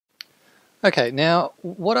Okay, now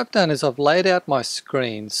what I've done is I've laid out my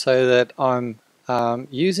screen so that I'm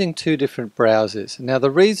using two different browsers. Now the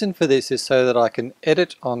reason for this is so that I can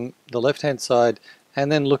edit on the left hand side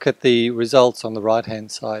and then look at the results on the right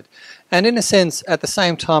hand side. And in a sense, at the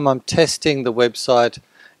same time, I'm testing the website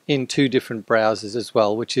in two different browsers as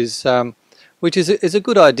well, which is a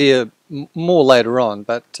good idea more later on,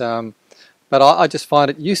 but I just find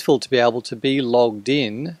it useful to be able to be logged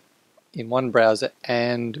in one browser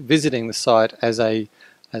and visiting the site as a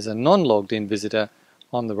non-logged in visitor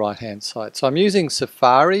on the right hand side. So I'm using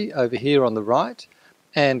Safari over here on the right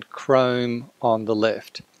and Chrome on the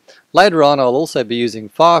left. Later on I'll also be using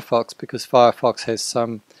Firefox because Firefox has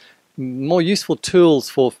some more useful tools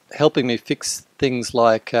for helping me fix things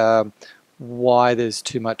like why there's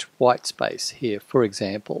too much white space here, for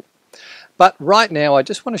example. But right now I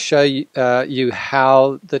just want to show you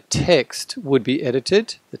how the text would be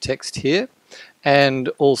edited, the text here, and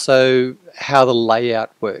also how the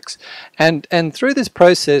layout works. And through this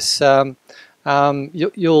process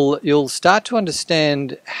you'll start to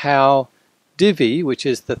understand how Divi, which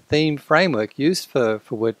is the theme framework used for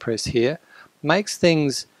WordPress here, makes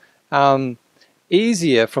things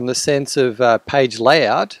easier from the sense of page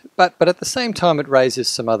layout, but at the same time it raises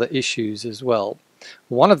some other issues as well.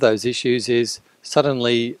 One of those issues is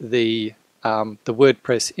suddenly the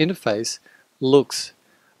WordPress interface looks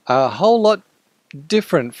a whole lot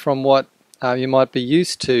different from what you might be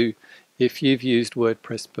used to if you've used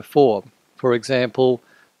WordPress before. For example,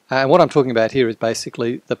 and what I'm talking about here is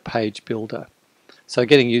basically the page builder. So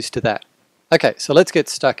getting used to that. Okay, so let's get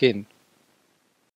stuck in.